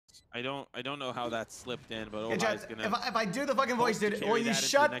I don't know how that slipped in, but Yeah, Ohai's Jets, gonna. if I do the fucking voice, dude, carry will you that into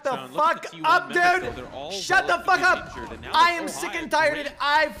shut next the round. Look at fuck the T1 up, members, dude? though. They're all Shut the fuck relatively up! injured, and now I am Ohai, sick a and tired, great dude.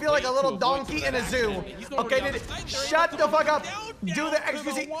 I feel like a way little to avoid donkey some in of a that zoo. action. He's going Okay, down dude, the side. They're shut able the to fuck move up. down Do the for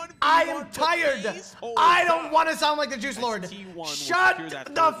XQC. 1v1, I am but tired. Ace holds I don't up. want to sound like the Juice As Lord. T1 will Shut secure that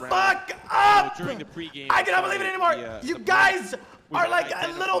the third round. fuck up! During the pregame, I cannot believe it anymore. You guys are like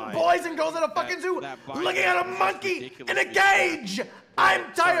little boys and girls at a fucking zoo looking at a monkey in a cage.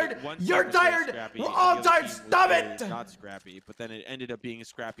 I'm tired. You're tired. We're all tired. Stop it. Not scrappy, but then it ended up being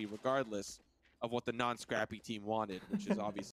scrappy regardless of what the non-scrappy team wanted, which is obviously